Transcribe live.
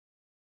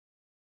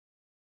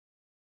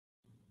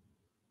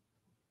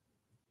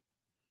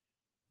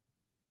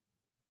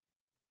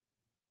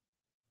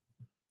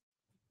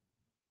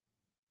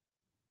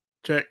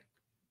Check.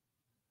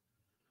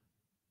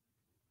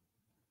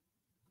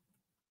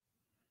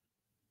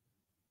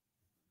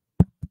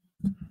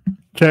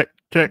 Check.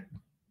 Check.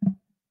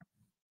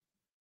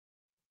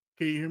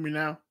 Can you hear me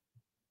now?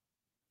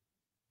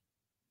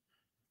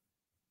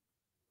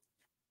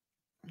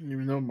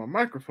 Even though my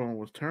microphone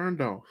was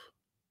turned off.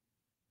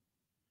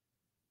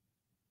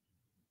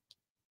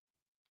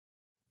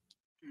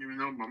 Even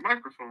though my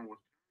microphone was.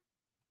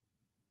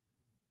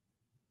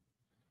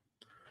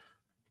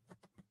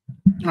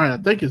 All right, I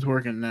think it's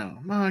working now.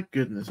 My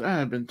goodness, I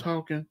have been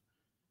talking.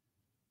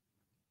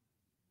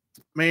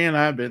 Man,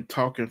 I've been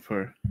talking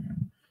for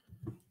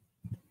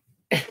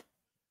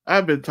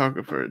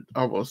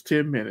almost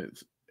 10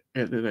 minutes,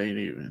 and it ain't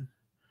even.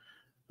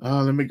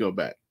 Let me go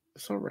back.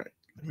 It's all right.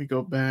 Let me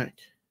go back.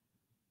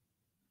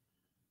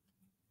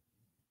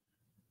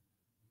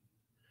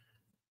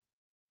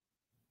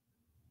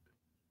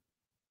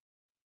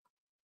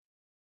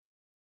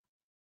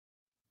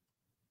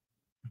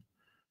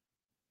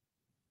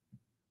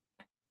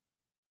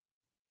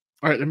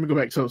 All right, let me go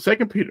back. So,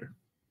 Second Peter.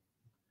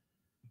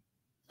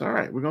 All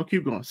right, we're gonna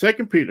keep going.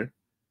 Second Peter.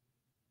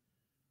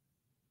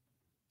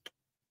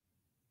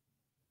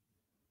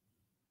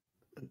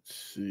 Let's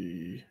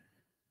see.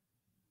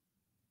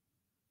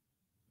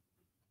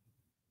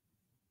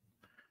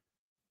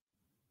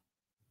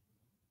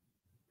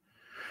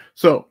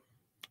 So,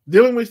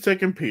 dealing with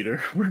Second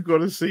Peter, we're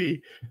going to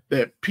see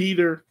that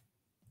Peter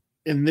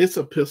in this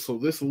epistle,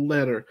 this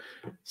letter,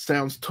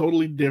 sounds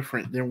totally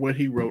different than what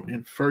he wrote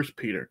in First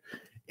Peter.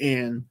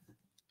 And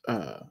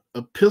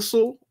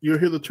epistle, you'll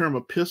hear the term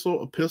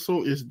epistle.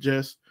 Epistle is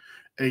just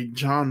a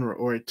genre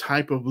or a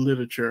type of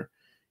literature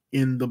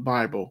in the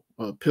Bible.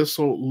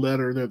 Epistle,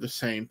 letter, they're the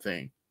same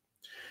thing.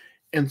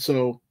 And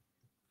so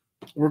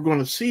we're going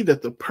to see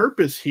that the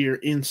purpose here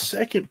in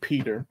Second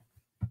Peter,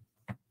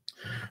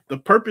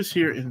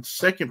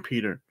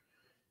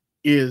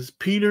 is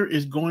Peter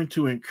is going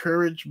to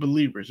encourage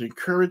believers,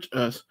 encourage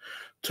us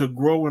to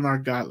grow in our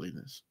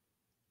godliness.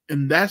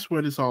 And that's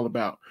what it's all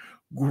about.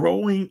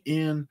 Growing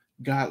in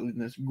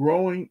godliness,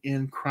 growing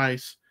in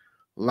Christ's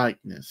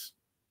likeness.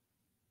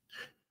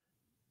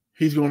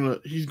 He's going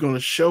to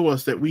show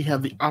us that we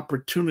have the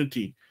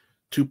opportunity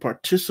to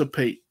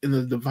participate in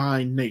the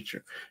divine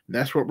nature. And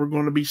that's what we're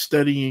going to be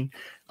studying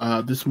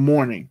this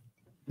morning.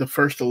 The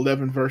first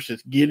 11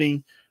 verses,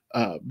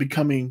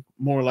 becoming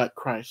more like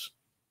Christ.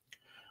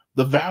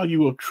 The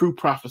value of true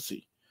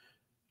prophecy,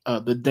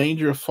 the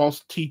danger of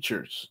false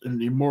teachers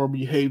and immoral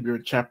behavior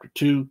in chapter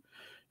 2,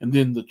 and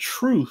then the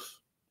truth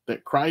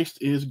that Christ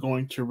is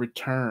going to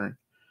return.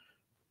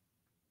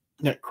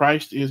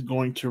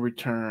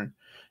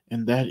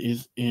 And that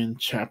is in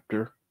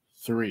chapter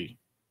 3.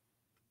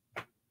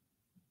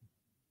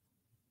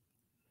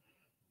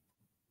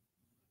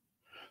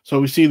 So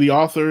we see the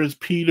author is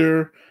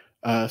Peter,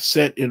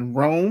 set in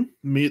Rome,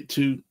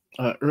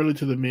 early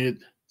to the mid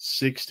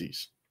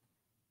 60s.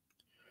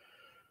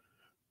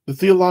 The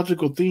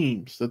theological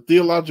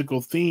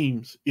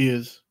themes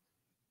is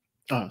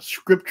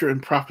scripture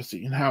and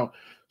prophecy, and how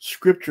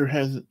scripture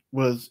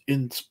was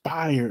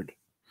inspired,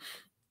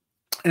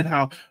 and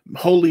how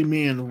holy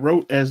men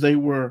wrote as they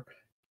were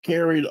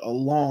carried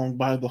along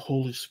by the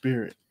Holy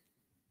Spirit.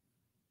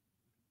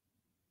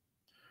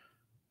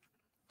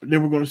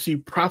 Then we're going to see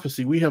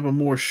prophecy. We have a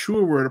more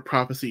sure word of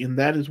prophecy, and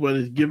that is what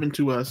is given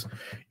to us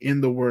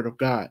in the Word of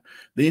God.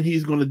 Then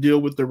he's going to deal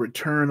with the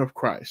return of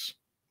Christ.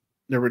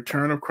 The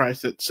return of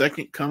Christ, that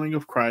second coming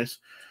of Christ,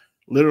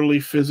 literally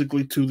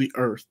physically to the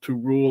earth to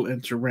rule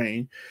and to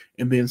reign,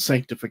 and then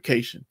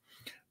sanctification.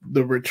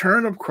 The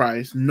return of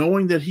Christ,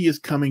 knowing that he is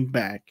coming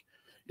back,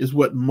 is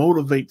what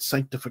motivates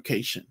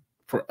sanctification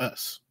for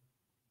us.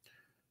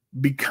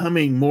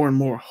 Becoming more and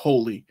more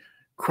holy,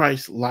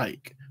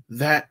 Christ-like.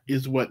 That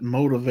is what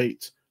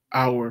motivates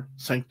our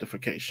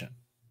sanctification.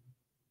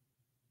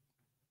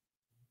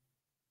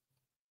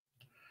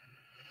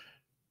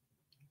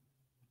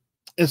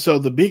 And so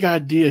the big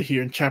idea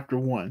here in chapter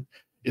 1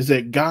 is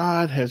that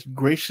God has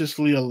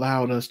graciously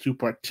allowed us to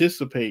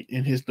participate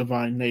in his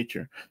divine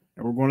nature.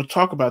 And we're going to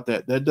talk about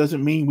that. That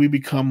doesn't mean we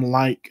become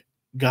like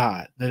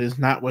God. That is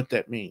not what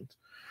that means.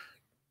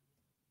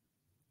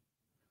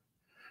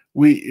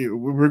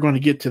 We're going to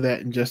get to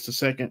that in just a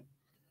second.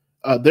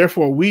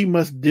 Therefore, we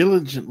must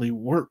diligently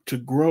work to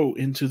grow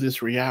into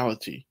this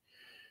reality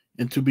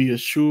and to be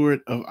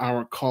assured of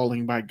our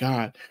calling by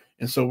God.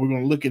 And so we're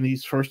going to look in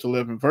these first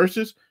 11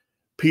 verses.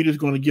 Peter's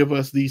going to give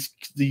us these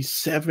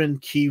 7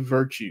 key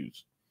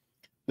virtues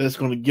that's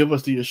going to give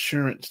us the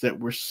assurance that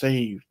we're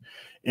saved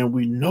and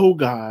we know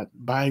God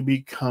by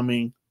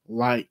becoming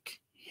like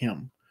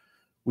him.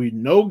 We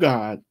know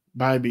God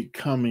by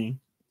becoming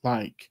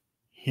like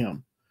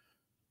him.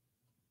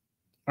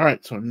 All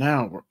right, so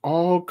now we're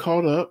all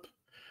caught up.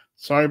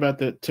 Sorry about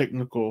that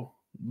technical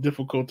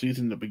difficulties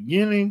in the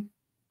beginning.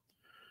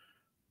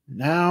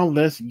 Now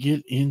let's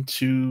get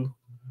into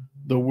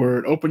the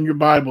word. Open your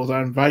Bibles.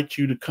 I invite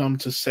you to come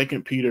to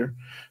 2 Peter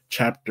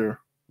chapter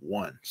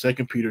 1. 2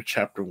 Peter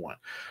chapter 1.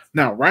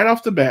 Now, right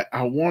off the bat,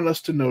 I want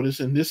us to notice,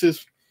 and this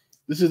is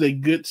This is a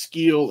good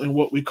skill in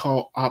what we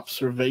call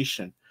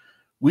observation.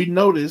 We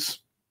notice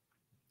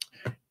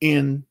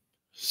in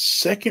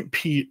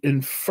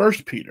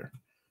First Peter.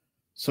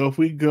 So if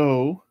we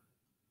go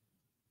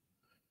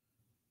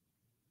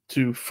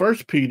to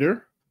First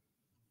Peter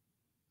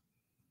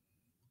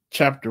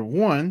chapter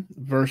 1,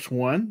 verse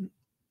 1,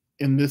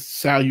 in this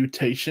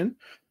salutation,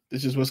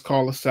 this is what's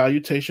called a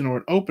salutation or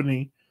an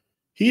opening.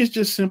 He is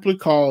just simply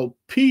called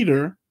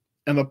Peter,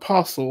 an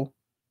apostle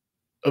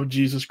of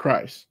Jesus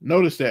Christ.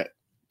 Notice that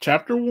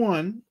chapter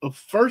 1 of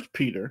First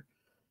Peter,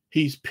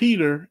 he's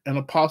Peter, an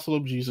apostle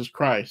of Jesus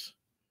Christ.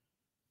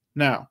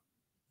 Now,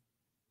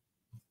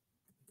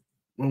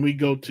 when we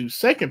go to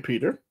Second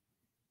Peter,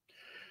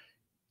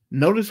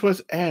 notice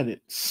what's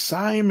added.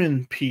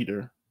 Simon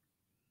Peter,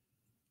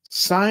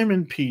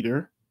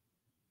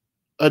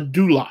 a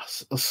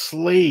doulos, a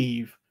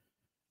slave,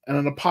 and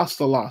an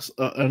apostolos,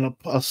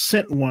 a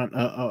sent one,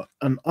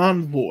 an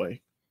envoy,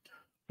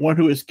 one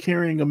who is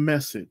carrying a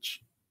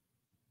message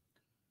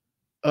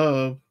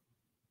of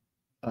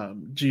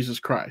Jesus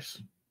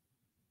Christ.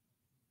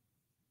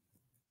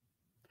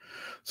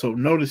 So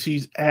notice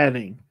he's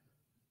adding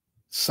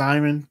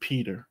Simon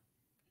Peter.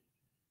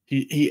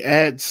 He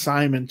adds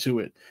Simon to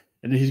it,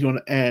 and then he's going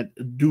to add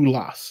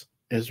doulos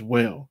as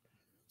well.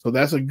 So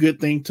that's a good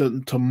thing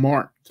to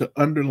mark, to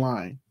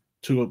underline,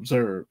 to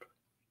observe.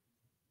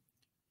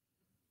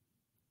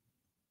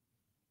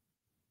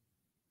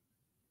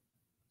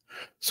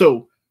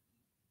 So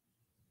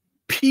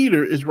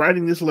Peter is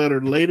writing this letter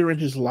later in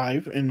his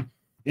life, and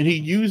he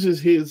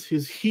uses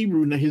his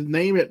Hebrew, his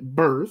name at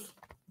birth,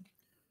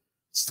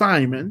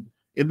 Simon,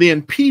 and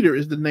then Peter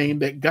is the name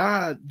that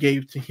God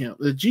gave to him,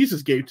 that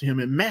Jesus gave to him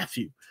in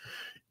Matthew.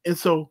 And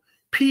so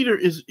Peter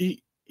is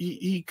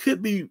he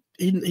could be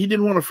he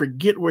didn't want to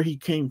forget where he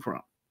came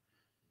from,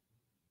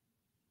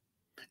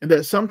 and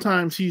that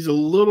sometimes he's a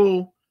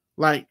little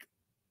like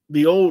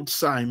the old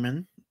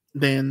Simon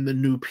than the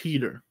new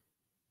Peter.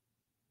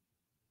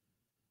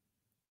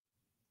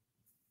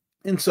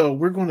 And so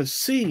we're going to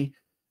see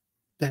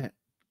that,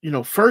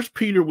 First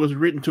Peter was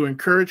written to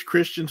encourage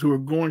Christians who are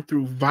going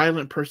through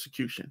violent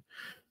persecution.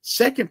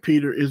 Second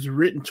Peter is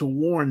written to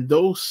warn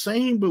those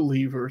same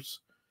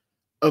believers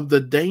of the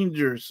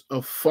dangers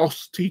of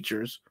false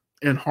teachers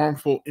and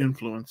harmful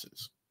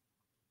influences.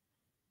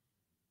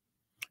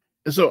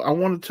 And so I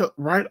want to tell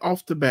right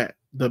off the bat,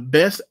 the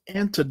best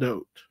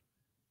antidote.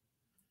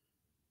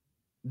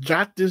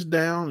 Jot this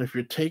down if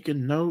you're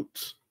taking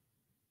notes.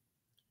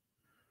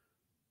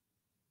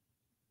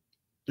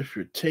 If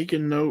you're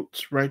taking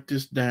notes, write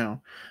this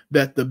down.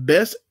 That the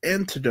best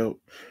antidote,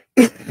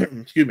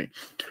 excuse me,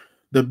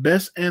 the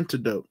best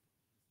antidote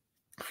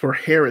for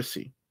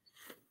heresy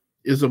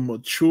is a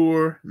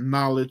mature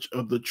knowledge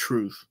of the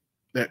truth,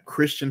 that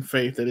Christian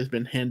faith that has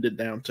been handed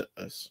down to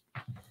us.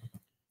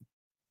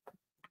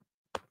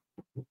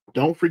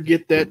 Don't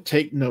forget that.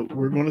 Take note.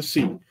 We're going to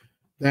see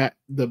that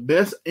the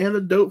best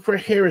antidote for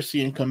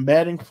heresy and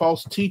combating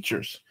false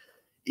teachers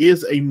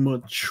is a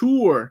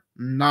mature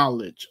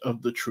knowledge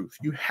of the truth.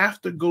 You have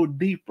to go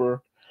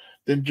deeper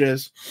than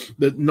just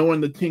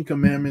knowing the 10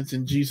 Commandments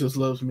and Jesus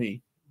loves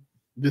me.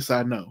 This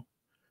I know.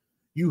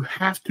 You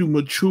have to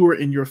mature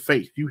in your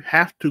faith. You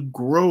have to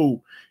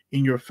grow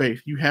in your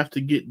faith. You have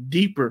to get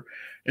deeper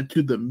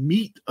into the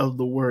meat of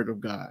the Word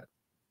of God.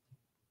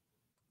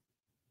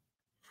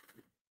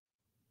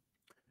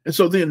 And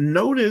so then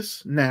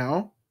notice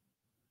now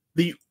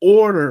the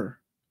order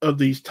of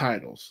these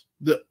titles.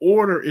 The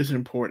order is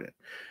important.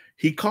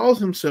 He calls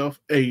himself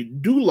a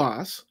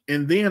doulos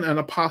and then an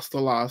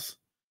apostolos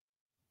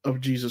of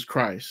Jesus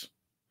Christ,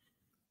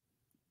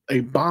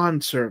 a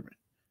bondservant,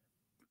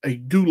 a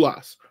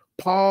doulos.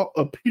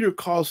 Peter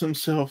calls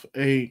himself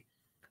a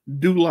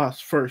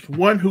doulos first,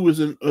 one who is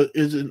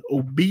an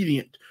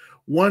obedient,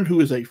 one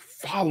who is a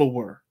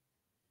follower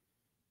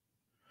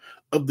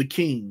of the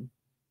King.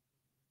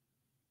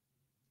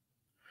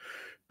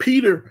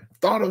 Peter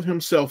thought of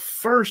himself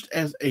first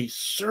as a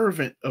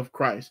servant of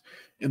Christ.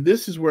 And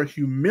this is where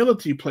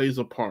humility plays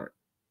a part.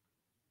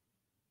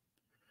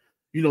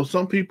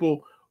 Some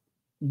people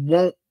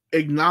won't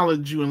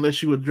acknowledge you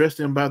unless you address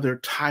them by their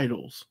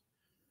titles.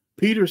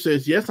 Peter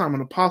says, yes, I'm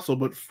an apostle,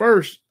 but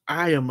first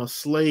I am a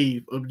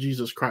slave of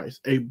Jesus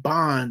Christ, a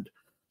bond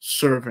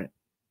servant.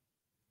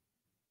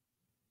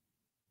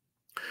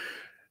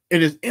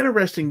 And it's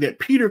interesting that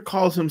Peter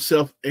calls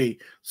himself a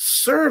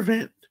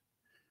servant,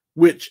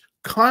 which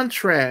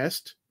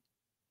contrast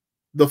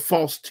the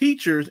false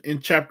teachers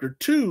in chapter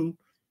 2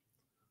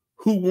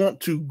 who want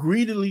to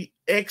greedily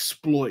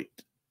exploit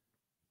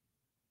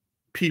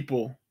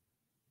people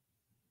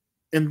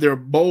in their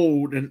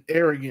bold and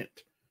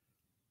arrogant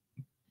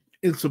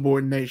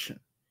insubordination.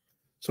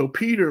 So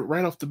Peter,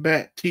 right off the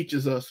bat,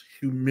 teaches us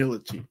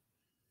humility.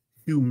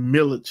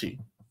 Humility.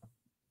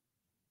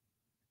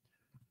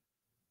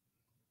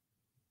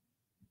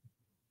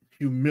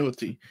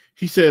 Humility.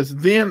 He says,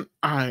 then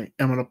I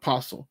am an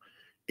apostle.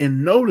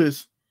 And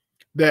notice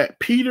that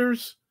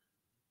Peter's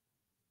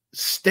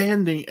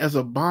standing as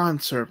a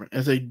bondservant,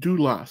 as a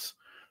doulos,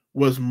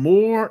 was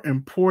more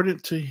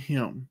important to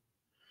him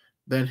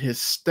than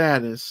his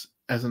status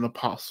as an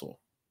apostle.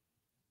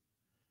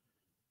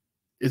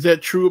 Is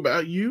that true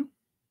about you?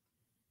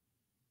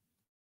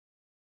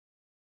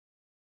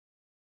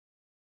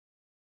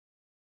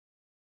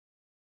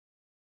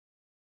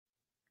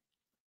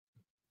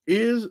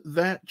 Is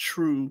that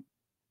true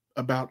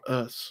about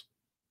us?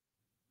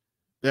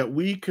 That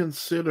we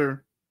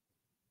consider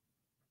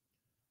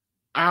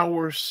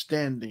our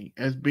standing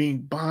as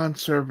being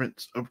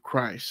bondservants of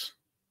Christ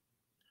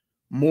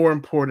more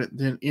important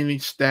than any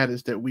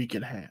status that we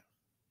can have?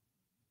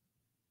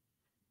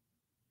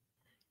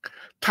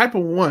 Type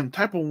of one,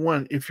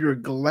 if you're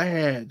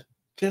glad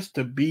just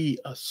to be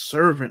a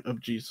servant of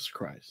Jesus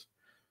Christ.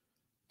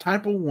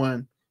 Type of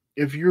one,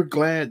 if you're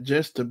glad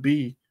just to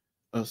be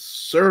a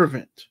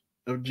servant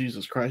of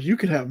Jesus Christ. You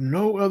could have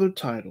no other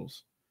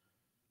titles,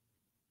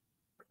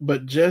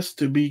 but just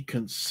to be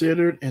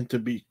considered and to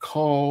be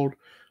called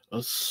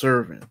a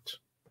servant.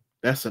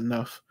 That's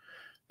enough.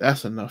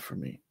 That's enough for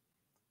me.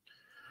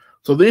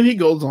 So then he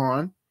goes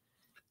on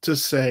to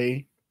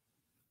say,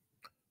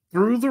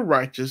 through the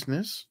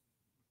righteousness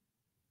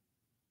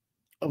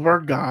of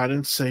our God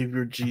and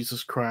Savior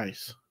Jesus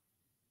Christ.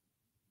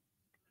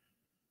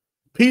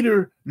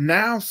 Peter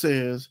now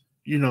says,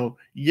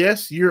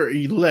 yes, you're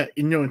elect.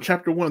 In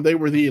chapter 1, they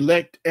were the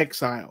elect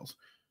exiles.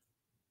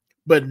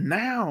 But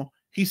now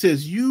he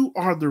says, you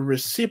are the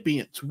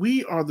recipients.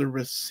 We are the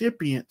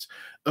recipients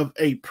of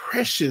a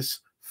precious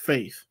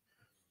faith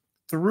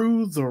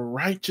through the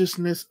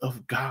righteousness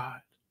of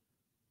God.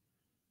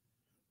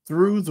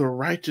 Through the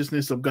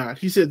righteousness of God.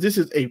 He said this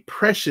is a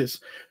precious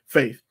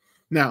faith.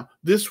 Now,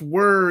 this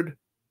word,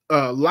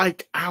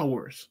 like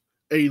ours,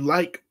 a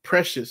like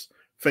precious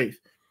faith,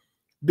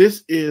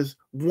 this is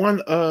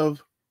one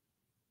of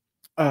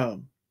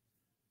the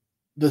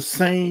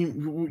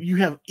same, you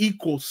have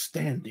equal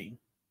standing.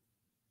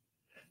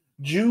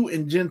 Jew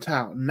and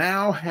Gentile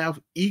now have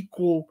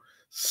equal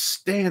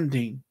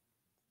standing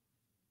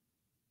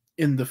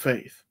in the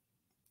faith.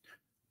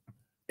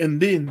 And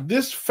then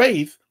this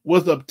faith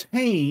was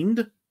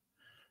obtained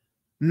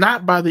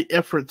not by the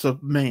efforts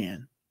of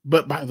man,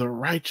 but by the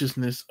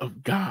righteousness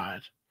of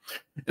God.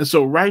 And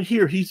so right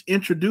here, he's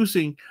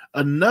introducing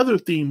another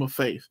theme of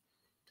faith,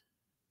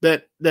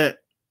 that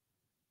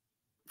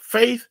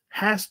faith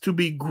has to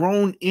be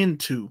grown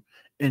into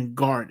and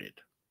guarded.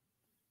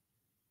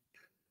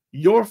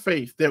 Your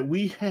faith that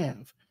we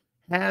have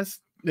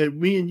that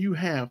me and you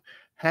have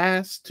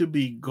has to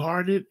be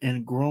guarded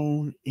and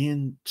grown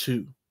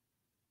into.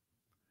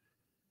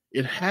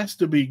 It has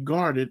to be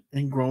guarded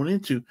and grown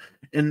into.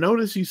 And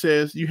notice he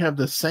says you have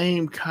the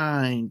same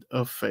kind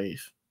of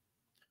faith.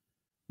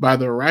 By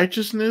the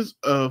righteousness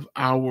of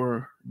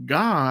our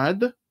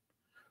God,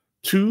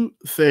 to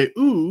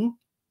Theou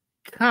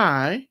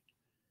Kai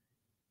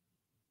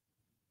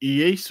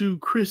Jesu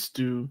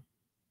Christu,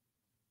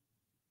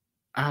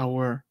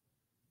 our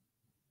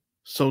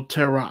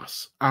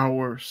Soteros,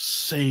 our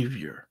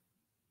Savior,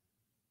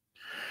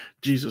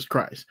 Jesus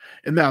Christ.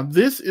 And now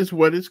this is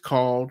what it's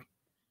called.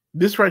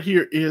 This right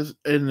here is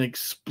an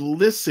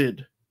explicit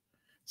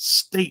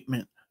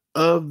statement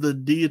of the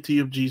deity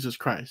of Jesus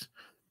Christ.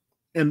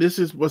 And this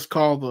is what's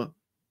called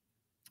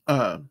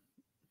the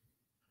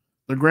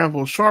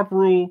Granville Sharp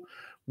rule,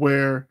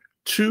 where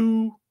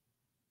two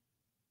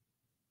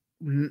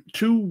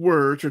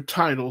words or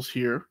titles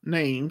here,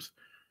 names,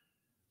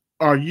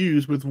 are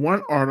used with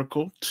one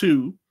article,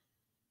 two,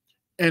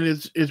 and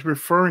it's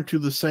referring to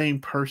the same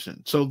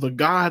person. So the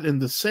God and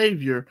the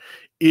Savior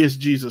is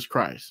Jesus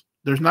Christ.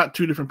 There's not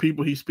two different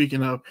people he's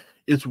speaking of.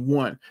 It's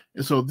one.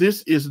 And so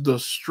this is the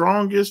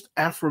strongest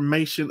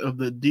affirmation of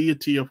the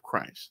deity of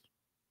Christ.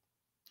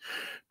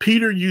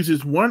 Peter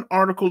uses one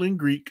article in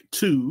Greek,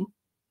 two,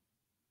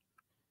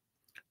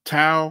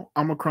 tau,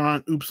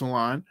 omicron,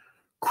 upsilon,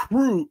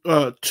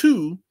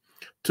 two,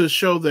 to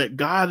show that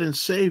God and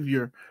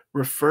Savior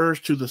refers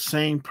to the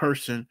same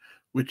person,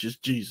 which is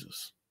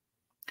Jesus.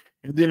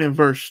 And then in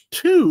verse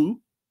 2,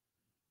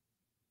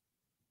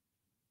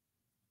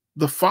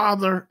 the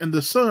Father and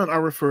the Son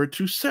are referred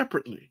to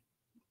separately.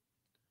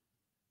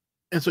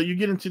 And so you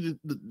get into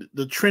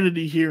the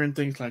Trinity here and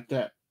things like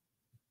that.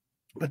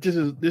 But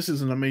this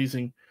is an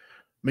amazing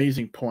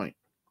point.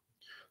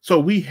 So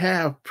we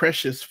have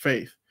precious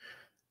faith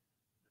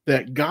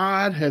that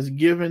God has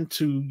given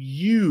to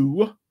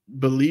you,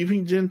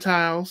 believing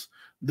Gentiles,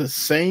 the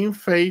same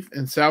faith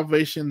and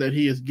salvation that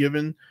he has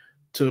given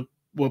to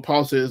what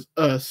Paul says,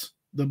 us,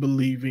 the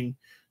believing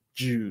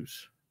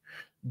Jews.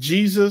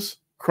 Jesus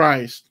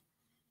Christ,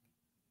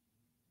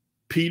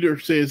 Peter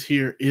says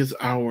here, is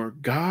our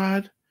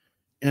God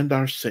and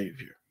our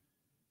Savior.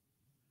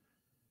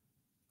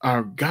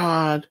 Our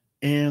God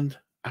and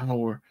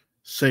our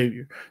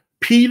Savior.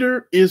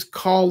 Peter is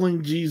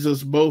calling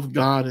Jesus both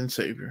God and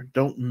Savior.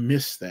 Don't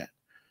miss that.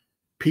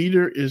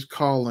 Peter is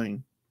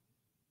calling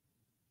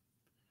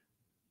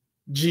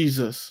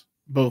Jesus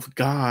both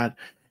God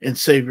and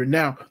Savior.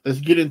 Now, let's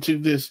get into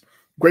this.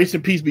 Grace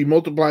and peace be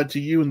multiplied to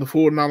you in the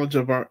full knowledge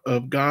of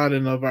God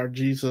and of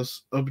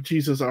Jesus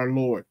our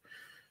Lord.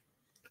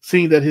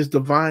 Seeing that his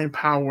divine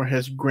power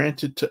has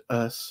granted to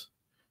us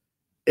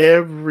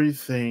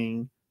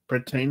everything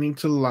pertaining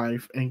to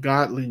life and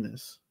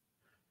godliness,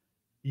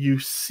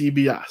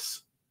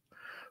 eusebios,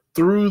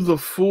 through the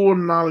full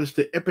knowledge,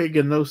 the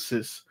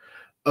epigenosis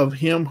of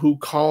him who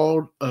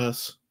called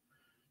us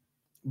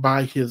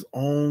by his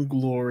own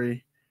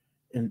glory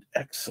and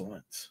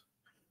excellence.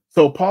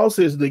 So Paul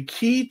says the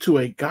key to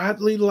a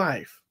godly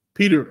life,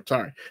 Peter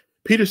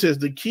says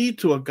the key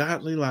to a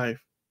godly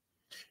life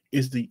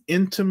is the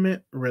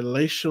intimate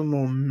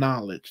relational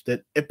knowledge,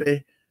 that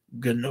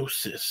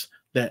epigenosis,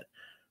 that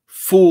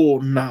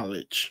full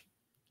knowledge.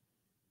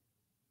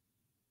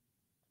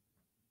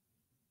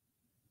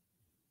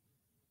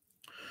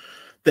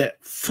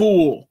 That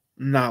full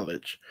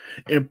knowledge.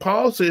 And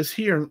Paul says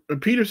here,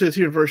 Peter says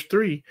here in verse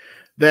 3,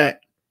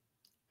 that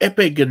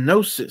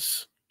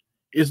epigenosis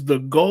is the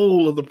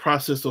goal of the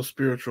process of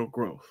spiritual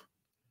growth.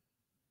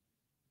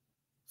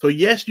 So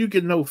yes, you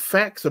can know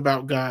facts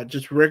about God,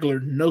 just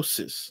regular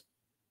gnosis.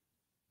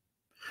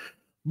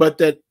 But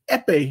that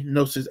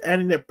epignosis,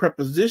 adding that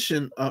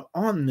preposition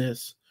on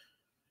this,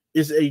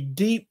 is a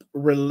deep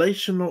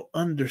relational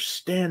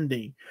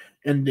understanding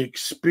and the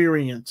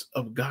experience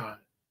of God.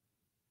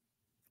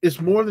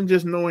 It's more than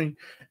just knowing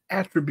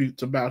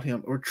attributes about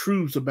him or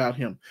truths about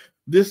him.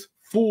 This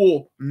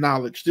full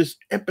knowledge, this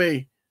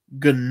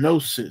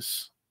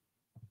epigenosis,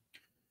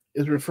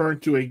 is referring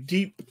to a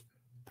deep,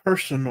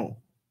 personal,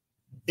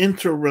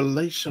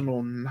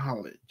 interrelational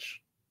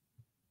knowledge.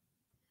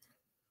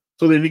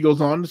 So then he goes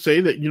on to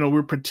say that,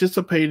 we're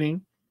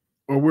participating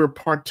or we're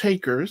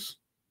partakers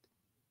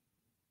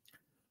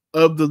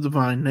of the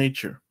divine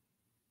nature.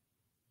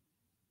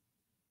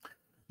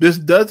 This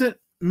doesn't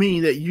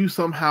mean that you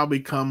somehow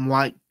become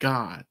like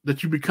God,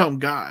 that you become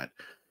God.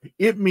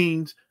 It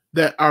means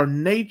that our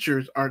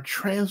natures are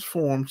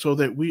transformed so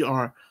that we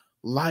are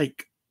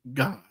like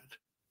God.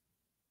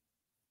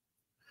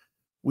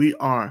 We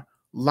are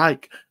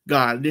like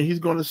God. Then he's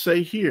going to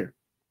say here,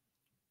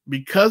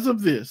 because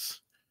of this,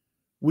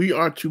 we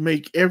are to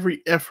make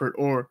every effort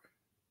or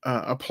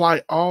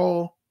apply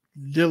all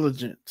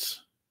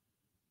diligence,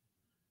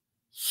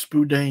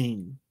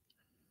 spoudain,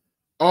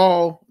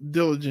 all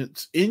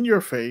diligence in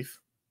your faith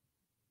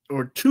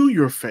or to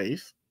your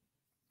faith.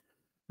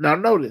 Now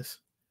notice,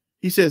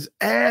 he says,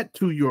 add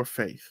to your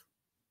faith.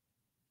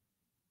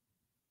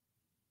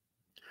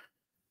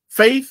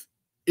 Faith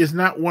is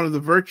not one of the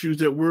virtues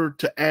that we're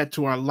to add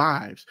to our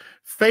lives.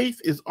 Faith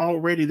is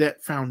already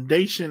that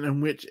foundation in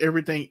which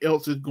everything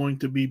else is going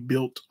to be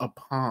built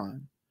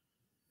upon.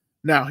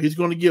 Now, he's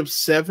going to give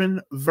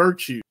 7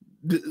 virtues.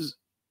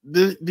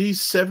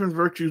 These 7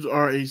 virtues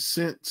are a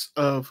sense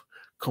of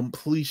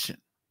completion.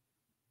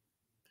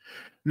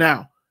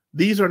 Now,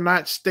 these are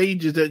not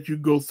stages that you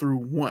go through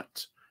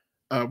once.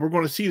 We're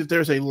going to see that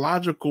there's a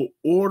logical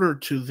order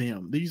to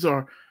them.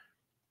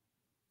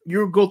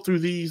 You'll go through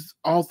these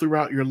all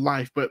throughout your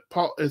life, but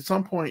Paul, at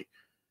some point,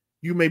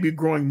 you may be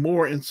growing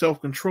more in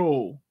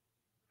self-control.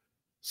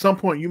 Some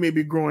point, you may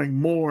be growing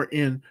more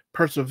in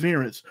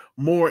perseverance,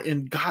 more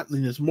in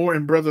godliness, more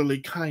in brotherly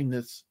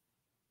kindness.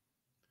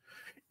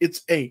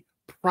 It's a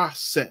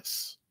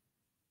process.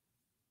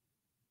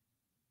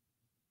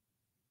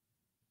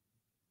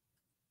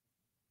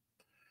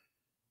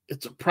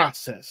 It's a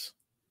process.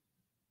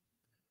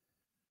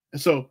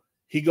 And so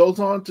he goes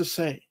on to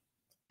say,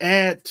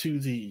 add to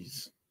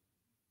these.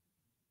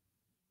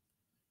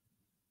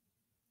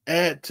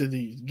 Add to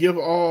these. Give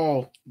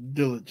all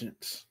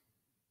diligence.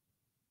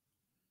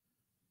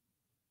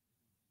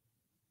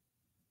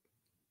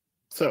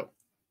 So,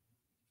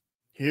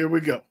 here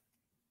we go.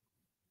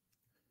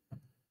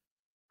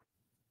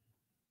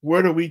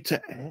 What are we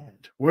to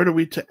add? Where are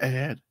we to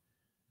add?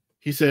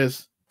 He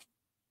says,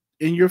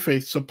 in your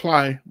faith,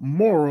 supply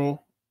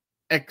moral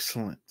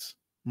excellence.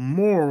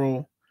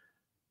 Moral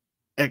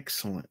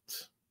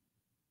excellence.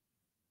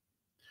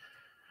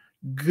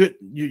 Good.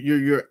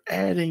 You're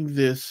adding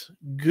this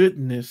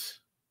goodness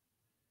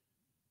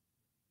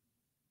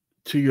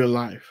to your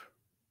life.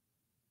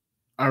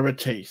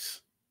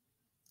 Arates.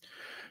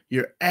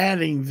 You're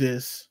adding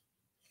this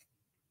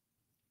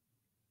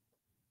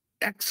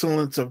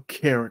excellence of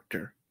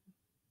character.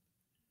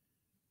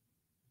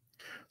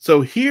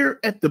 So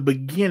here at the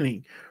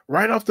beginning,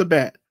 right off the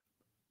bat,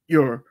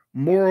 your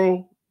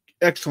moral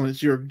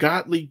excellence, your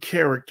godly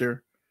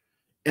character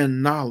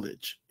and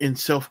knowledge and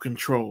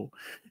self-control.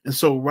 And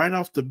so right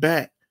off the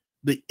bat,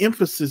 the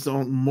emphasis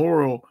on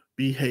moral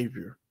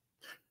behavior.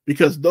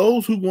 Because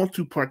those who want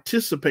to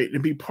participate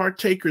and be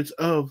partakers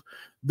of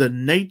the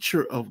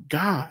nature of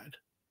God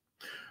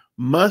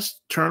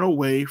must turn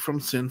away from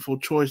sinful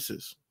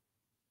choices.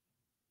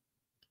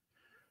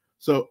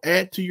 So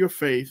add to your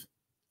faith,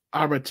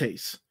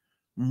 arates,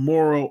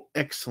 moral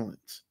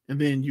excellence. And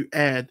then you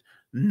add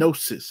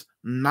gnosis,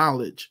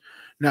 knowledge.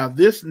 Now,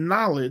 this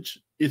knowledge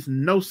is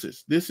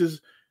gnosis. This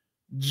is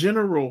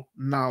general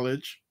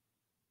knowledge.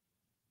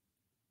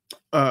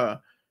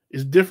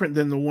 Is different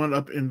than the one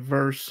up in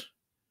verse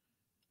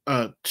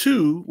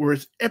 2, where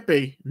it's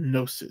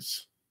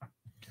epignosis.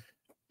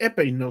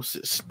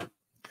 Epignosis.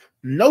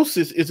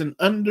 Gnosis is an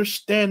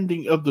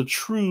understanding of the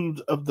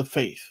truths of the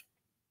faith.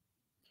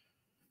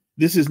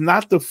 This is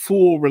not the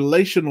full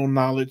relational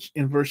knowledge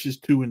in verses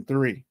 2 and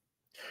 3.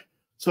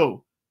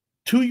 So,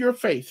 to your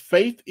faith.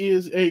 Faith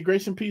is a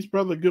grace and peace,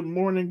 brother. Good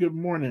morning. Good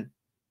morning.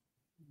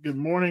 Good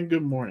morning.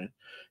 Good morning.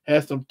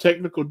 Had some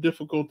technical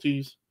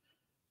difficulties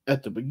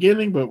at the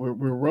beginning, but we're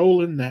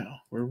rolling now.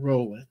 We're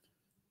rolling.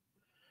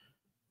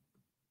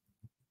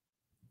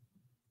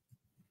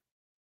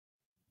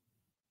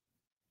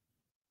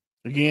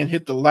 Again,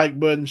 hit the like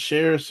button,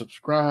 share,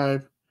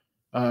 subscribe.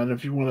 And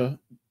if you want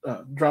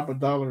to drop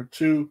 $1 or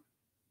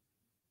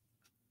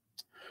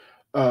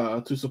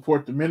 $2 to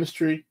support the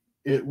ministry,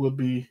 it will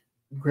be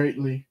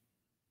greatly,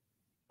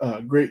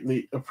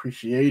 greatly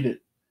appreciated.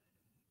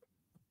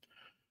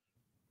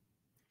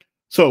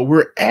 So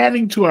we're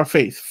adding to our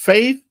faith.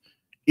 Faith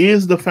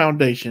is the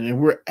foundation, and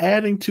we're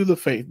adding to the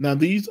faith. Now,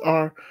 these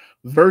are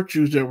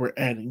virtues that we're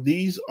adding.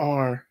 These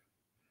are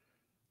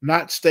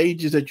not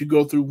stages that you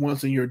go through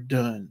once and you're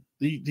done.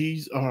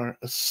 These are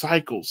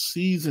cycles,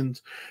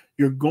 seasons.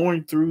 You're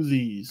going through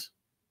these.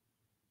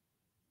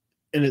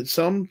 And at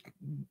some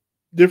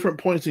different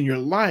points in your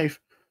life,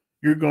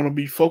 you're going to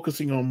be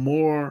focusing on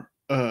more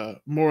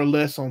or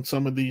less on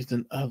some of these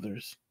than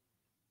others.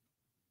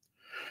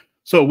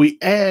 So we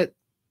add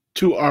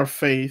to our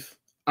faith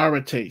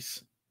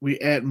arates. We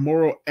add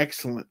moral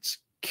excellence,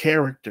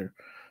 character.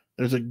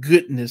 There's a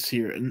goodness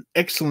here, an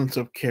excellence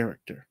of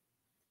character.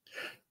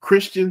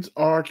 Christians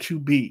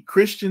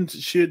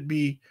should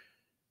be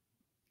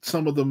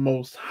some of the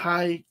most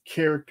high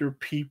character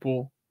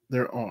people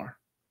there are.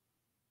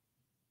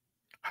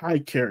 High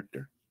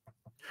character.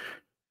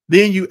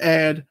 Then you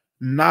add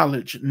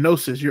knowledge,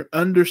 gnosis. You're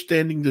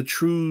understanding the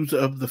truths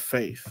of the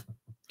faith.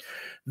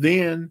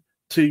 Then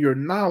to your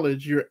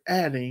knowledge, you're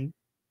adding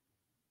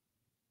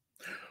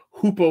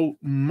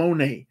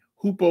hupomone.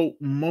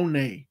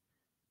 Hupomone.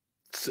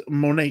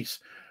 Mones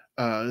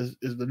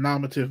is the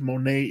nominative.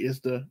 Monet is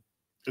the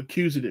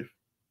accusative.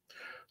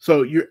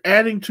 So you're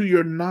adding to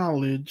your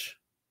knowledge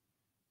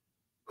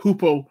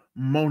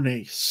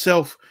hupomone,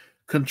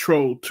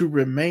 self-control, to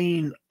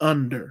remain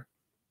under.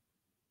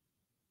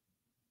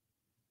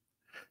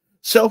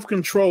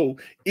 Self-control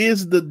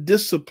is the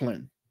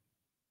discipline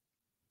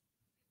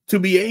to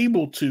be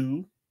able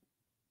to.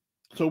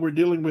 So we're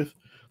dealing with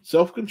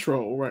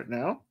self-control right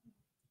now.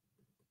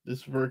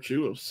 This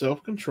virtue of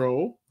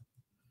self-control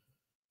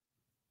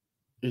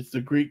is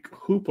the Greek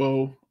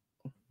hupomone.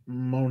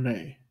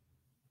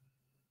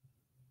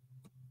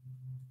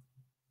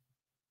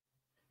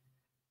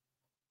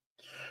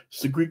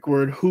 It's the Greek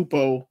word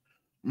hupomone.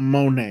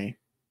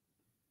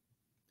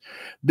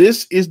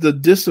 This is the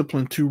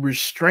discipline to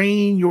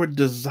restrain your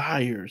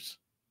desires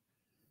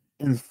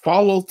and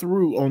follow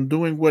through on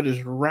doing what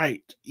is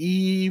right,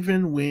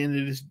 even when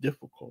it is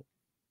difficult.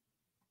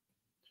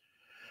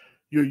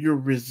 You're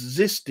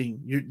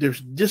resisting. There's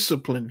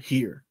discipline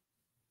here,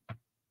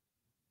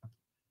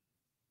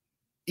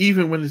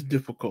 even when it's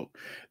difficult.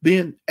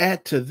 Then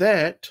add to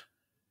that.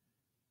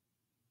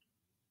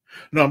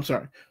 No, I'm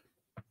sorry.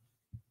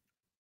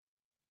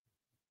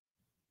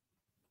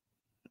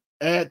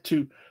 Add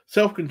to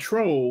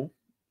self-control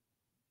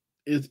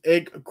is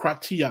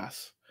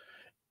egkratias.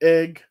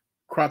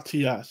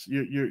 Egkratias.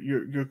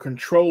 You're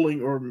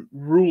controlling or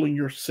ruling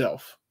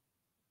yourself.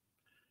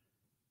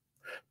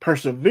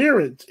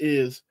 Perseverance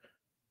is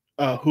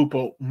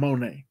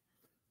hupomone.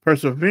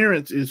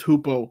 Perseverance is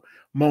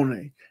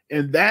hupomone.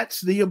 And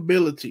that's the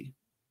ability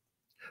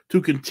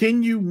to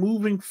continue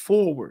moving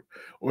forward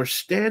or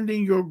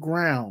standing your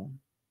ground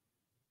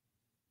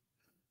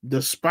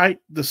despite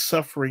the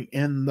suffering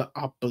and the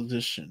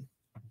opposition.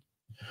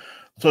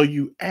 So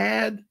you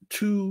add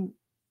to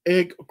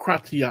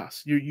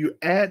egkratias. You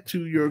add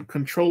to your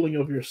controlling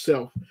of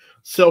yourself,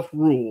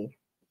 self-rule.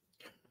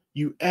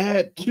 You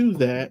add to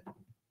that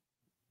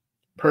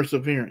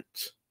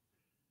perseverance,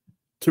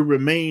 to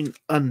remain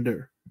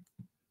under.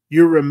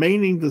 You're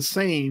remaining the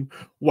same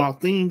while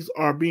things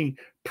are being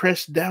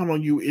pressed down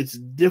on you. It's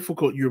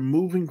difficult. You're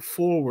moving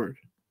forward,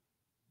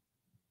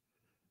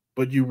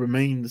 but you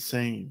remain the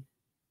same.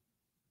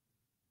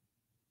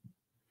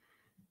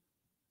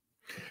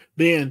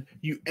 Then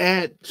you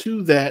add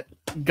to that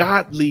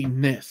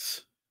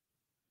godliness.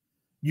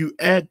 You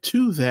add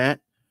to that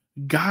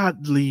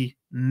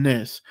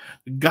godliness.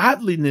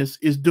 Godliness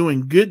is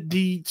doing good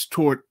deeds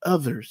toward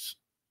others.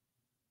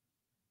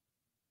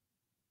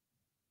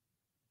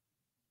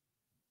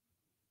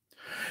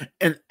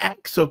 And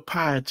acts of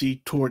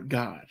piety toward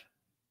God.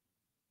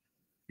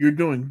 You're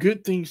doing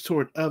good things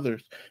toward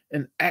others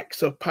and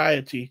acts of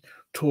piety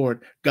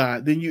toward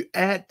God. Then you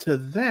add to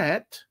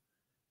that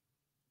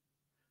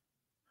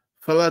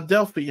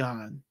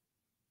Philadelphian.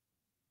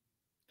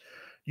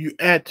 You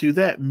add to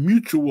that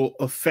mutual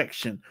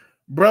affection,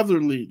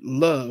 brotherly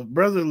love,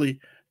 brotherly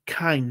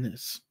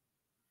kindness.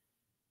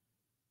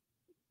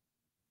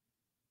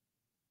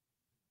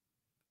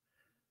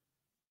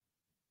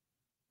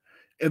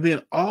 And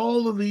then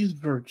all of these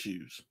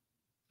virtues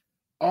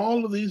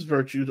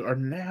are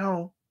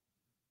now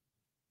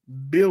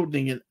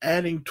building and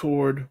adding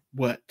toward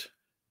what?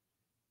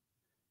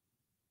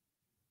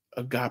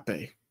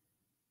 Agape.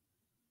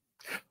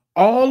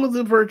 All of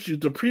the virtues,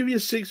 the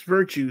previous 6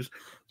 virtues,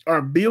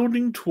 are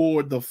building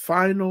toward the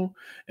final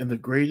and the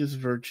greatest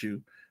virtue,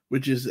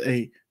 which is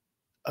a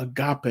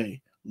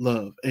agape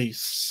love, a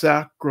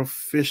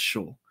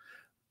sacrificial,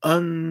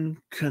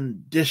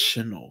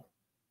 unconditional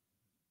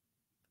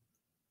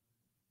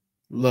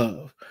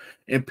love.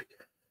 And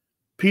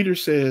Peter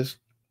says,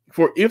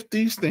 for if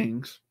these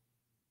things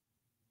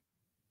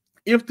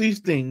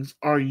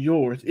are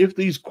yours, if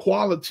these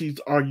qualities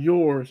are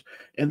yours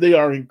and they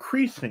are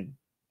increasing,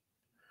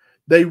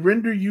 they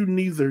render you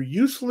neither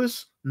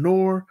useless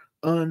nor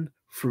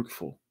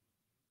unfruitful.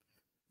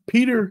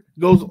 Peter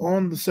goes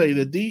on to say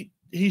that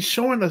he's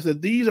showing us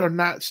that these are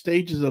not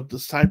stages of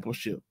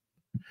discipleship.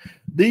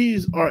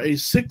 These are a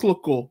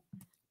cyclical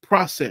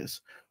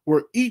process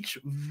where each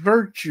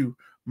virtue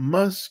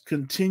must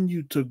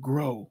continue to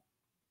grow.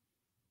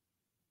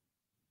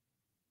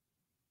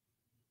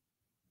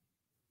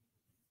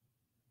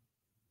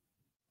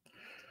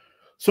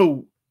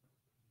 So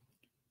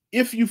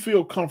if you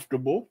feel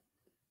comfortable,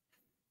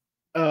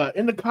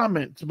 in the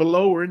comments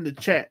below or in the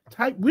chat,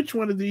 type which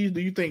one of these do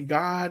you think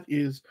God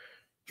is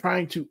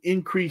trying to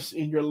increase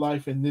in your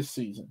life in this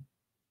season?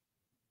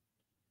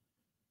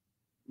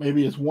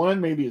 Maybe it's 1,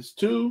 maybe it's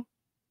 2,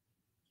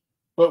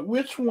 but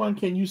which one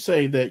can you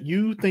say that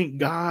you think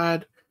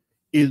God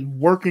is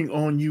working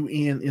on you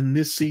in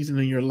this season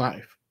in your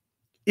life?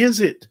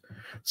 Is it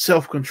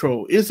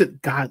self-control? Is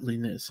it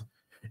godliness?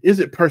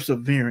 Is it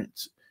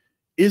perseverance?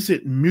 Is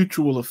it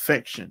mutual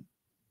affection?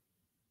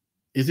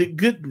 Is it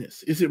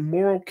goodness? Is it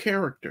moral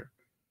character?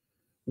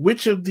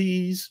 Which of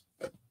these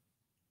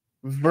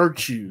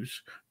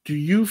virtues do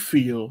you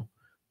feel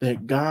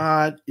that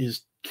God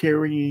is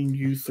carrying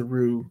you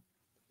through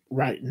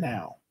right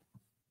now?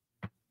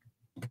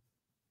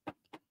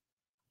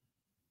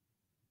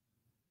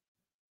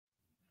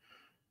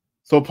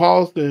 So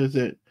Paul says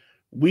that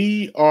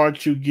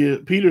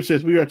Peter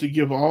says we are to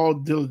give all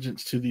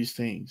diligence to these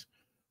things,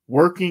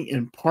 working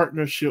in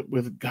partnership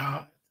with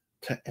God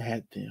to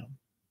add them.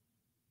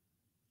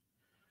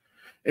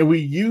 And we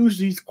use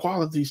these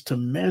qualities to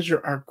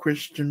measure our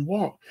Christian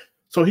walk.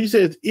 So he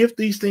says, if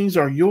these things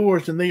are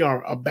yours and they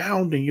are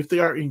abounding, if they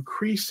are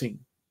increasing,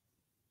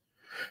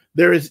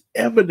 there is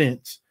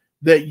evidence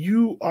that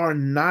you are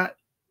not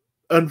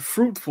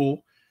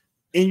unfruitful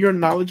in your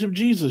knowledge of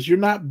Jesus. You're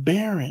not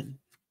barren.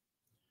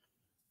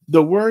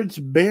 The words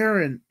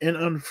barren and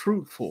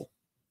unfruitful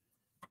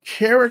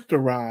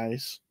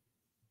characterize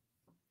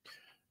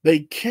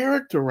the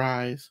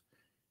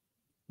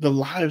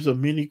lives of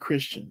many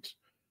Christians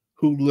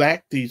who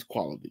lack these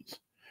qualities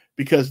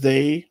because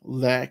they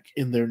lack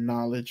in their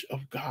knowledge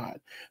of God.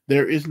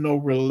 There is no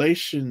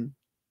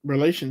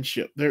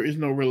relationship. There is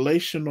no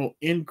relational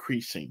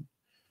increasing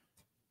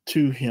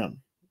to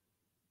him.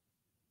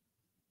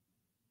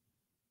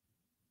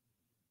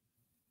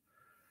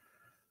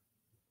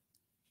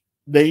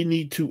 They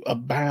need to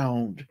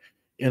abound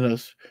in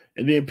us.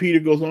 And then Peter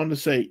goes on to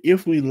say,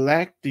 if we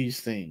lack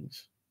these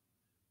things,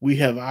 we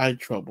have eye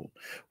trouble.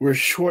 We're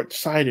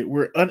short-sighted.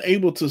 We're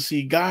unable to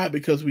see God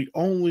because we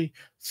only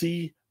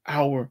see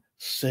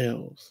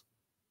ourselves.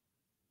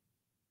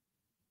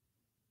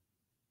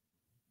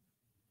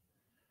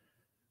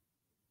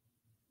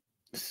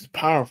 This is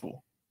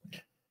powerful.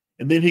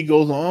 And then he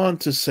goes on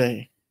to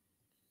say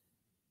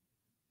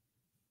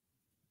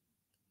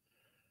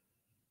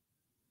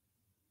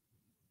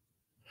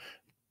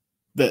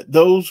that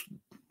those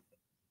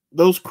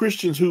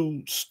Christians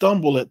who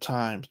stumble at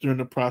times during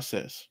the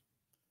process,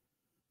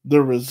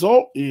 the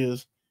result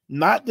is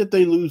not that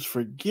they lose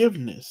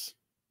forgiveness,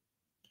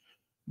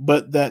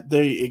 but that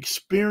their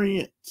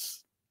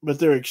experience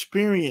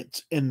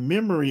and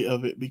memory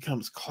of it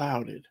becomes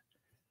clouded.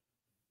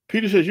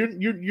 Peter says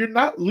you're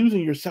not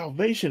losing your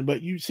salvation,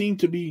 but you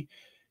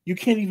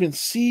can't even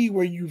see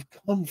where you've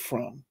come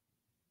from.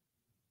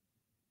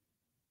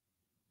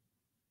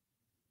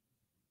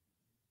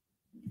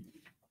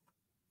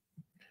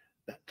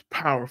 That's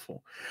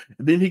powerful.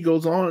 And then he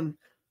goes on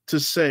to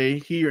say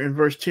here in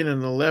verse 10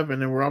 and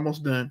 11, and we're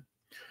almost done,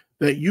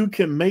 that you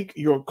can make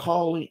your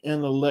calling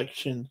and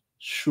election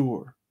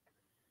sure.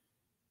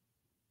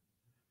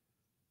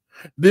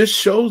 This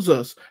shows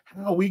us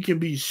how we can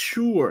be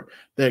sure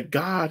that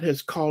God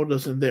has called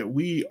us and that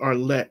we are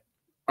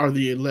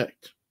the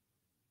elect.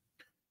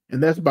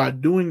 And that's by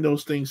doing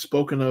those things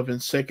spoken of in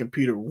 2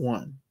 Peter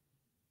 1.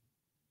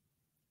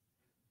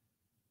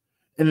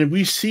 And if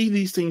we see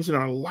these things in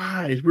our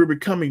lives, we're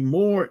becoming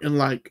more and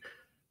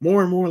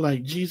more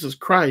like Jesus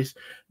Christ.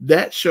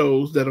 That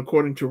shows that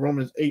according to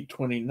Romans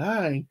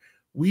 8:29,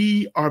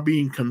 we are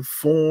being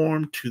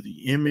conformed to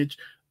the image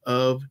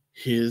of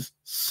his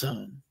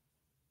Son.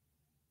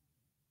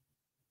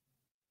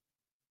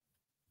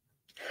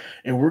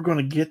 And we're going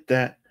to get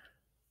that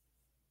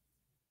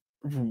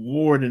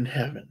reward in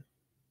heaven.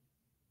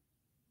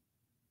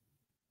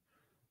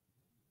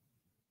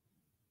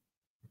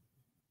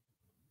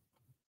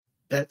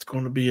 That's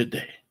going to be a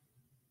day.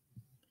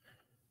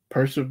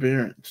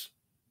 Perseverance,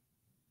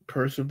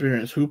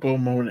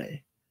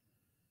 hupomone.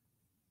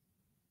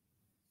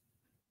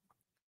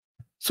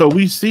 So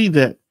we see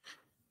that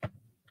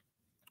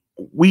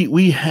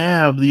we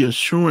have the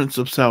assurance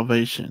of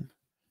salvation.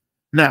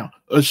 Now,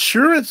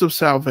 assurance of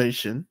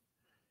salvation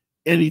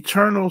and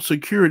eternal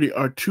security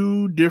are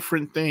two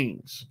different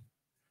things.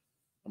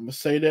 I'm going to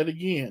say that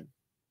again.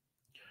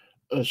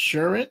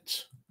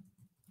 Assurance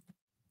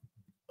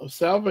of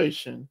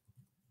salvation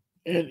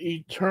and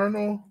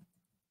eternal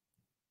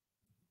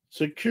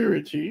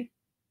security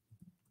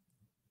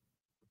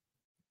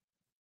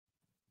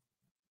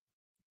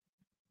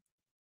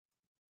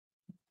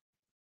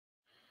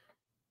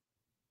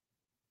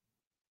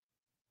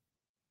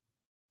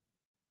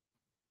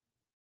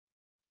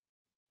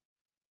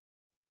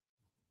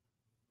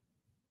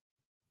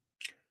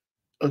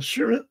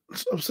assurance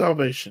of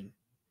salvation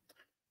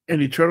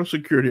and eternal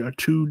security are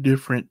two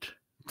different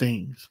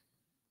things.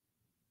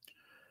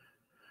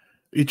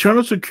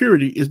 Eternal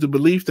security is the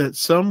belief that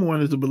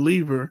someone is a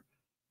believer,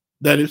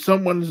 that if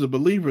someone is a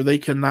believer, they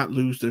cannot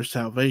lose their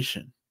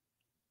salvation.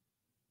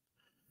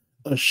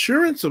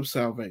 Assurance of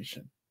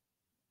salvation.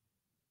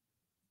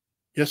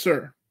 Yes,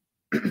 sir.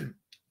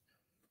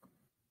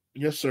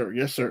 Yes, sir.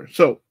 Yes, sir.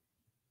 So,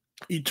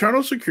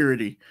 eternal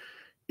security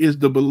is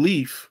the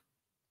belief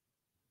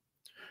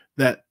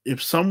that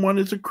if someone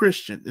is a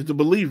Christian, is a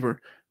believer,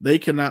 they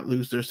cannot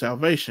lose their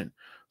salvation.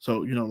 So,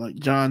 like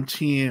John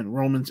 10,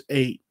 Romans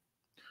 8.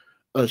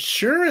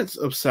 Assurance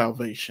of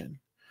salvation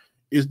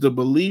is the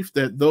belief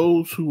that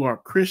those who are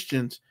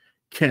Christians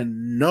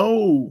can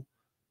know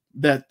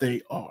that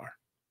they are.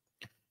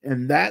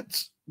 And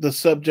that's the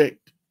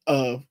subject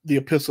of the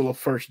epistle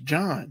of 1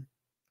 John,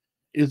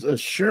 is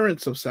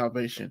assurance of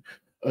salvation.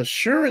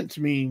 Assurance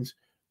means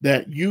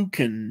that you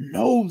can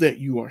know that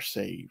you are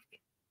saved.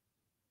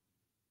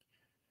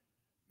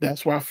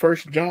 That's why 1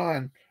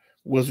 John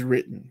was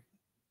written.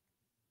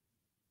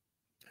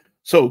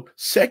 So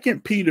 2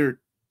 Peter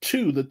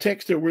 2, the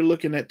text that we're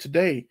looking at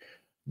today,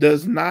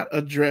 does not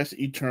address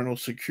eternal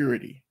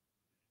security.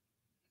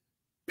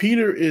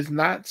 Peter is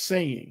not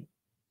saying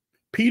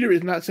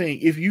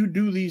if you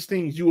do these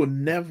things, you will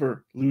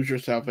never lose your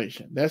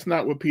salvation. That's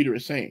not what Peter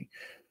is saying.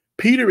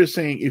 Peter is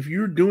saying if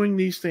you're doing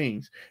these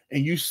things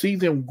and you see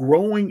them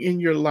growing in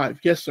your life,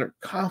 yes, sir,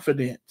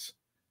 confidence.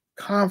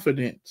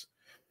 Peter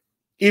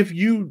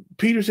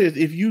says,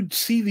 if you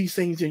see these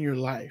things in your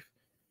life,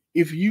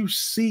 if you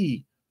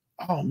see,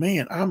 oh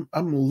man, I'm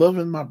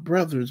loving my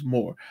brothers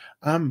more,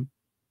 I'm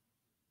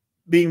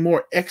being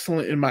more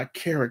excellent in my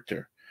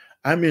character,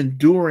 I'm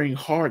enduring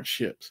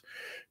hardships.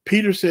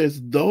 Peter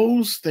says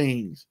those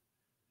things,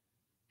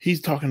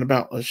 he's talking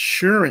about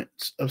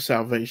assurance of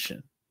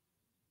salvation.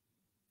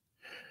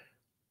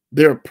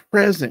 They're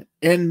present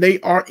and they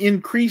are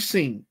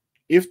increasing.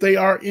 If they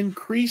are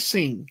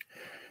increasing,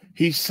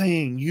 he's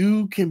saying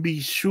you can be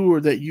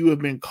sure that you have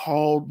been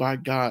called by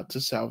God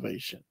to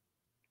salvation.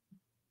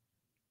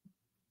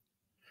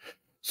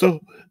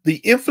 So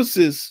the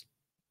emphasis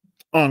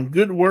on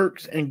good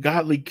works and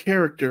godly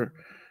character,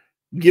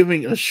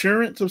 giving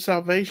assurance of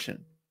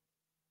salvation,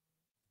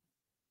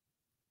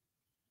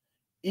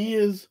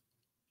 is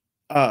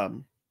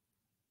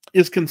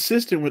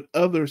consistent with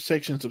other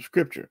sections of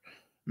Scripture.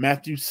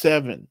 Matthew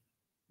 7,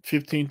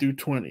 15 through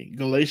 20,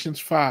 Galatians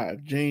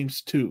 5,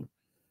 James 2.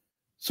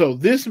 So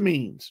this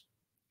means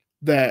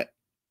that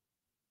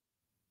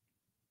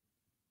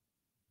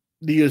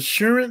the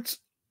assurance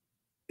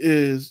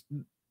is,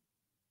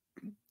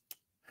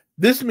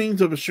 this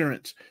means of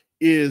assurance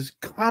is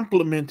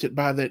complemented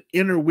by that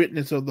inner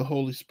witness of the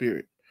Holy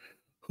Spirit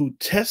who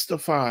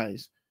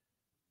testifies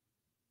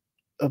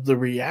of the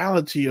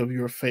reality of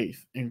your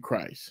faith in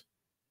Christ.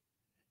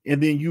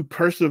 And then you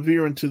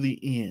persevere unto the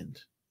end.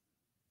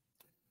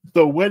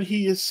 So what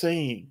he is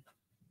saying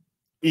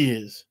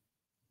is,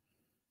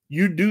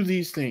 you do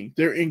these things,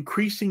 they're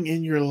increasing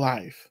in your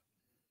life.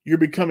 You're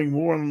becoming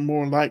more and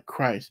more like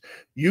Christ.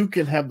 You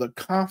can have the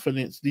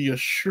confidence, the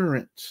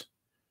assurance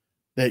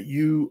that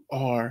you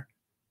are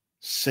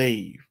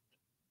saved.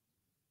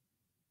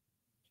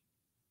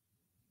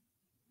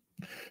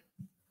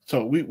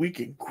 So we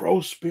can grow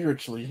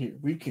spiritually here.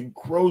 We can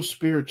grow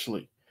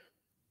spiritually.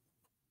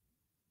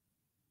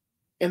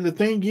 And the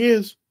thing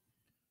is,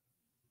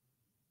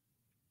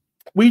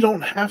 we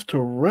don't have to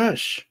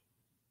rush.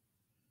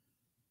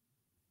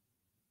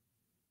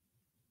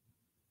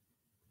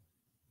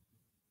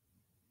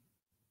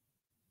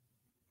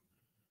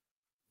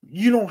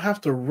 You don't have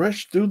to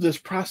rush through this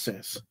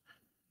process.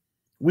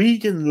 We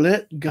can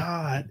let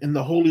God and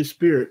the Holy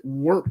Spirit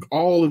work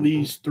all of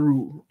these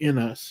through in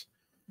us.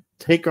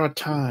 Take our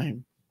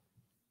time,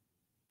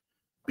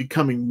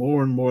 becoming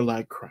more and more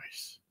like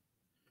Christ.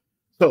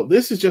 So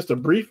this is just a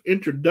brief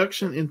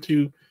introduction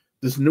into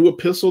this new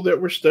epistle that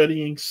we're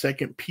studying, 2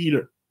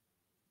 Peter.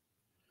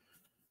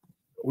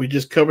 We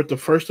just covered the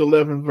first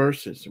 11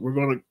 verses. We're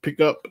going to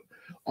pick up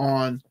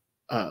on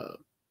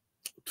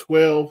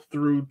 12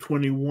 through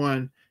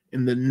 21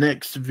 in the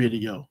next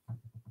video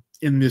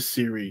in this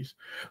series.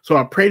 So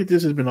I pray that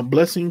this has been a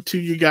blessing to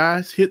you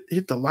guys.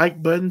 Hit the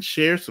like button,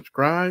 share,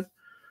 subscribe,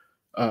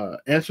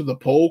 answer the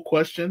poll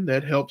question.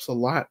 That helps a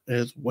lot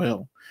as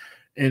well.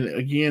 And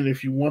again,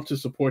 if you want to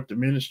support the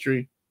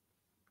ministry,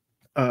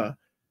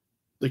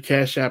 The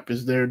Cash App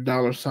is there,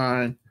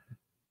 $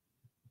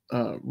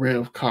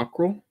 Rev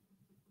Cockrell.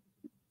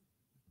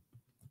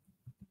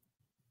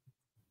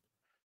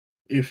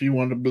 If you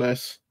want to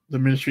bless the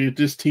ministry, if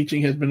this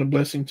teaching has been a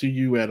blessing to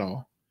you at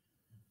all.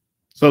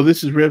 So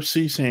this is Rev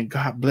C saying,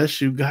 God bless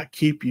you, God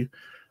keep you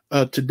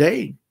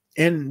today.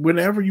 And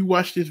whenever you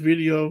watch this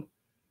video,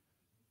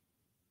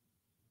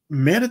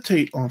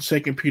 meditate on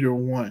 2 Peter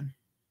 1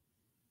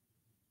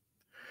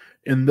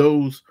 and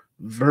those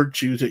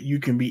virtues that you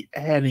can be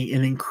adding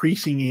and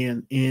increasing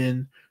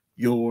in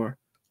your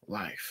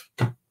life.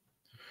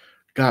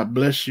 God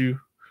bless you.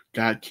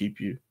 God keep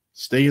you.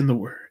 Stay in the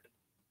word.